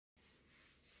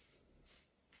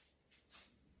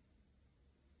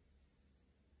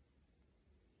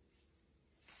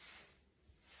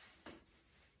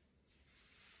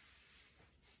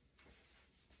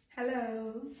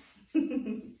Hello.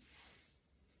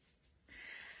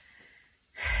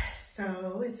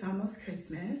 So it's almost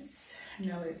Christmas.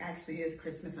 No, it actually is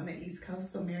Christmas on the East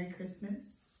Coast, so Merry Christmas.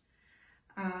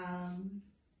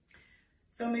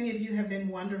 So many of you have been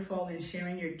wonderful in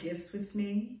sharing your gifts with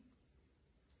me.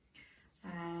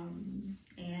 And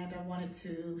I wanted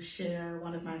to share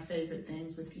one of my favorite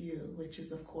things with you, which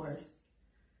is, of course,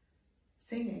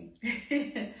 singing.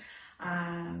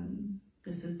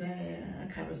 This is a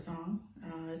cover song.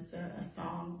 It's a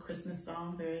song, Christmas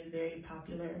song, very, very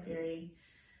popular, very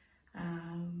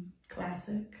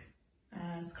classic.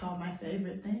 It's called My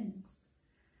Favorite Things.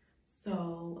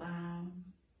 So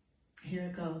here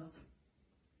it goes.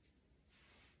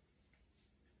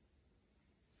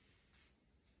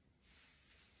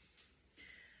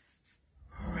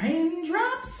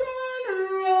 Raindrops on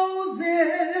roses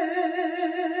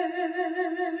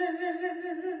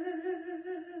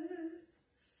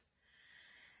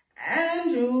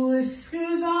and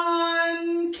whiskers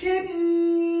on kittens,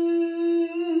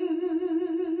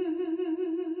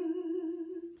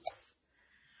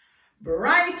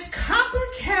 bright copper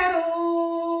kettles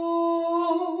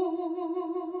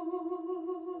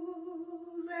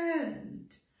and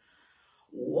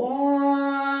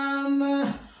warm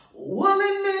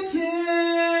woolen mittens,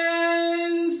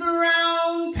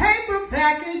 brown paper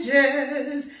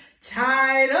packages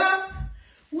tied up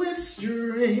with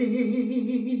strings.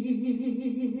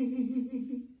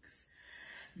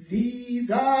 These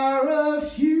are a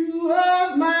few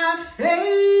of my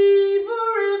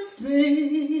favorite things.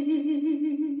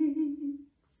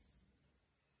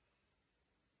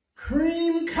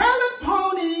 Cream-colored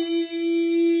ponies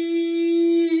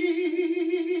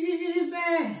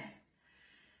and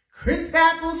crisp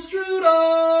apple strudel,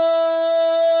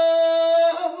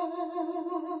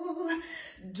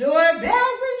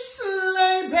 doorbells and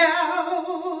sleigh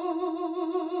bells,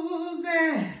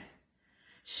 and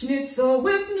schnitzel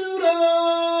with noodles,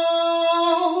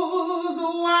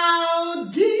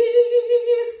 wild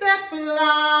geese that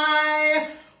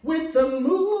fly with the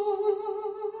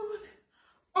moon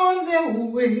on their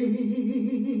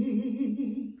wings.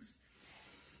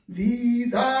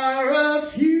 These are a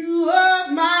few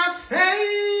of my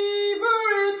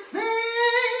favorite things.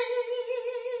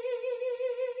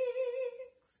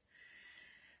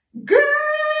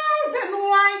 Girls in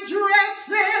white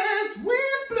dresses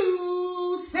with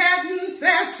blue satin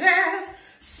sashes,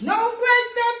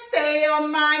 snowflakes that stay on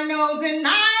my nose and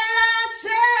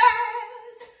eyelashes,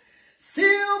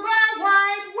 silver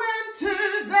white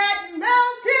winters that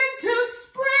melt into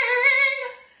spring.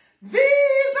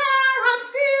 These are a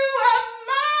few of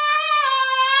my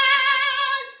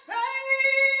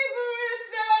favorite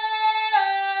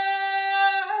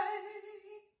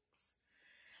things.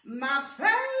 My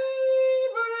favorite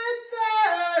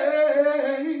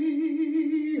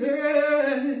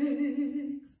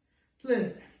things.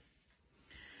 Listen.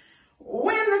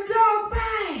 When the dog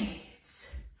bites,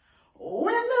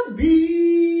 when the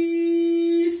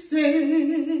bee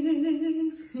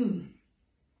stings,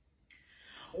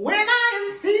 when I am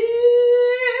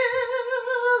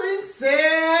feeling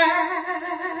sad,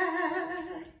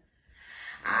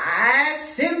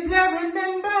 I simply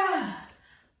remember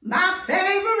my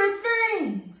favorite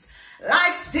things,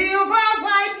 like silver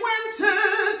white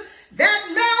winters that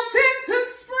melt into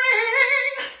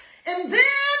spring, and then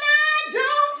I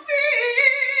don't feel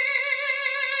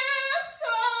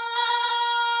so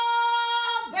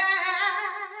bad.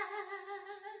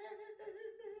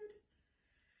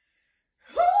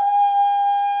 Ooh.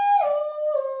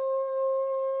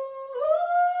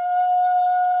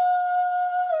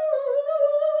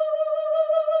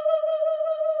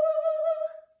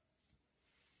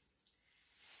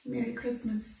 Merry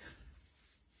Christmas.